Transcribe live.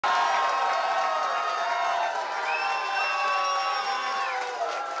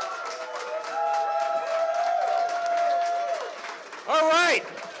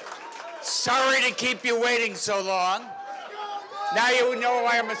Sorry to keep you waiting so long. Now you know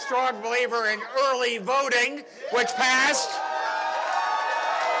I am a strong believer in early voting, which passed.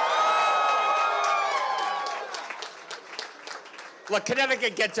 Look,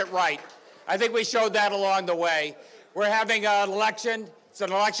 Connecticut gets it right. I think we showed that along the way. We're having an election. It's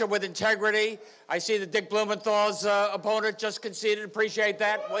an election with integrity. I see that Dick Blumenthal's opponent just conceded. Appreciate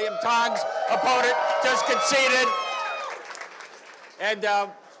that. William Tong's opponent just conceded. And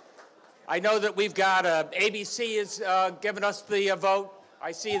I know that we've got ABC has given us the vote.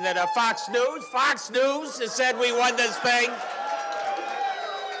 I see that Fox News has said we won this thing.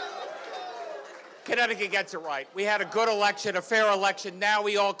 Connecticut gets it right. We had a good election, a fair election. Now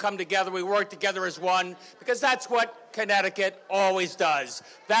we all come together. We work together as one because that's what Connecticut always does.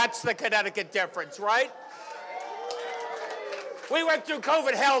 That's the Connecticut difference, right? We went through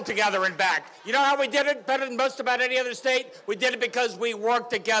COVID hell together and back. You know how we did it better than most about any other state? We did it because we worked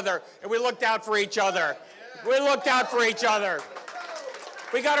together and we looked out for each other. We looked out for each other.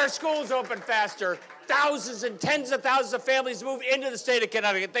 We got our schools open faster. Thousands and tens of thousands of families moved into the state of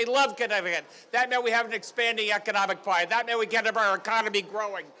Connecticut. They love Connecticut. That meant we have an expanding economic pie. That meant we get our economy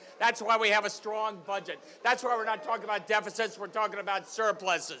growing. That's why we have a strong budget. That's why we're not talking about deficits. We're talking about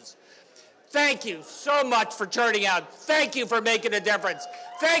surpluses. Thank you so much for turning out. Thank you for making a difference.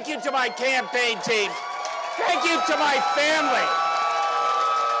 Thank you to my campaign team. Thank you to my family.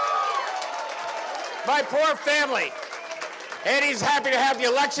 My poor family. Annie's happy to have the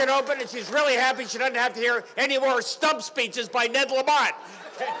election open, and she's really happy she doesn't have to hear any more stump speeches by Ned Lamont.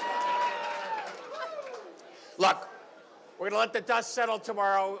 Look, we're going to let the dust settle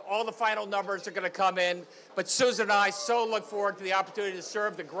tomorrow. All the final numbers are going to come in. But Susan and I so look forward to the opportunity to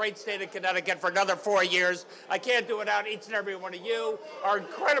serve the great state of Connecticut for another 4 years. I can't do it without each and every one of you, our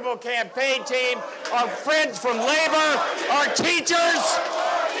incredible campaign team, our friends from labor, our teachers,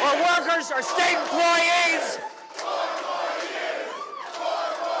 our workers, our state employees.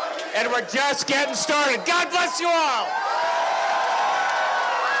 And we're just getting started. God bless you all.